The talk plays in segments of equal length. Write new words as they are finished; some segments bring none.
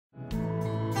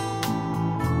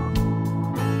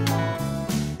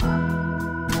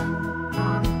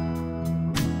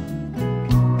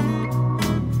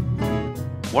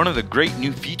One of the great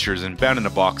new features in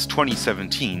Bound-in-a-Box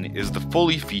 2017 is the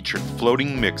fully featured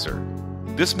floating mixer.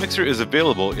 This mixer is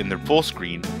available in their full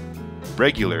screen,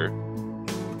 regular,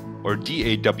 or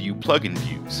DAW plugin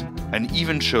views, and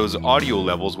even shows audio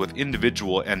levels with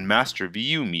individual and master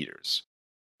VU meters.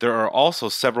 There are also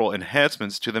several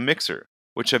enhancements to the mixer,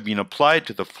 which have been applied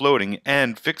to the floating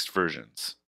and fixed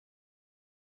versions.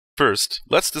 First,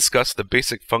 let's discuss the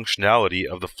basic functionality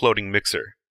of the floating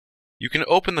mixer. You can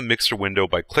open the mixer window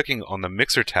by clicking on the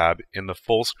Mixer tab in the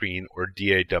full screen or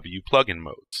DAW plugin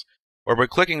modes, or by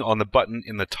clicking on the button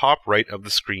in the top right of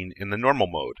the screen in the normal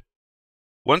mode.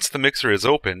 Once the mixer is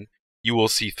open, you will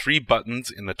see three buttons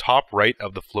in the top right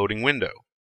of the floating window.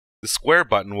 The square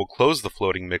button will close the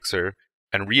floating mixer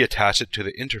and reattach it to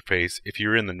the interface if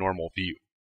you're in the normal view.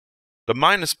 The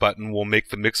minus button will make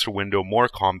the mixer window more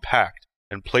compact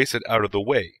and place it out of the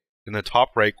way in the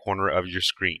top right corner of your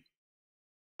screen.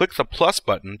 Click the plus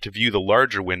button to view the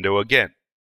larger window again.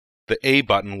 The A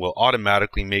button will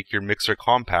automatically make your mixer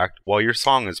compact while your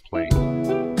song is playing.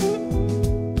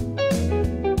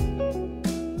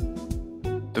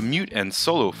 The mute and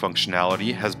solo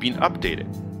functionality has been updated,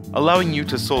 allowing you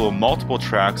to solo multiple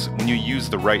tracks when you use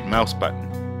the right mouse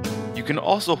button. You can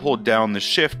also hold down the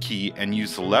Shift key and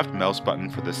use the left mouse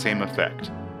button for the same effect.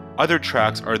 Other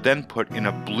tracks are then put in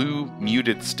a blue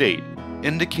muted state,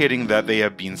 indicating that they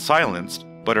have been silenced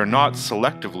but are not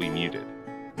selectively muted.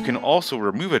 You can also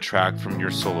remove a track from your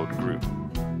soloed group.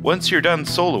 Once you're done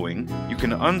soloing, you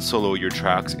can unsolo your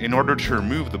tracks in order to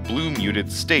remove the blue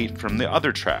muted state from the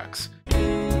other tracks.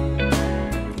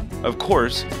 Of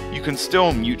course, you can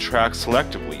still mute tracks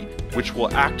selectively, which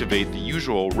will activate the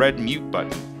usual red mute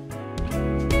button.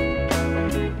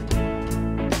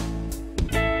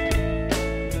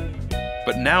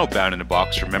 But now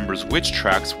Bound-in-a-Box remembers which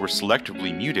tracks were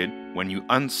selectively muted when you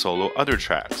unsolo other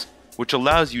tracks, which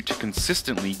allows you to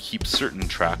consistently keep certain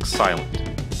tracks silent.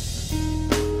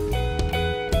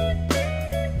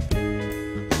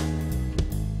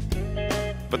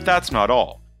 But that's not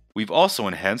all. We've also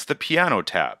enhanced the Piano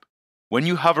tab. When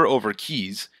you hover over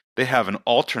keys, they have an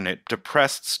alternate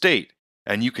depressed state,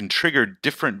 and you can trigger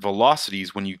different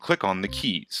velocities when you click on the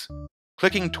keys.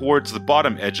 Clicking towards the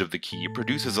bottom edge of the key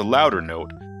produces a louder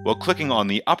note, while clicking on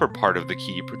the upper part of the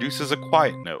key produces a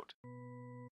quiet note.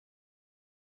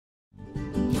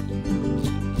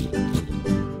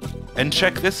 And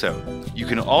check this out, you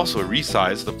can also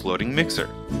resize the floating mixer.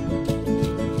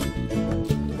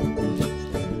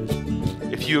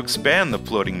 If you expand the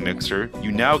floating mixer,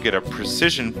 you now get a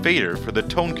precision fader for the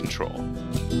tone control.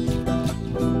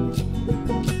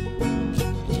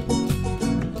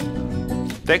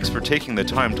 Thanks for taking the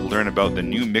time to learn about the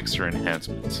new mixer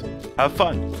enhancements. Have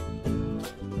fun!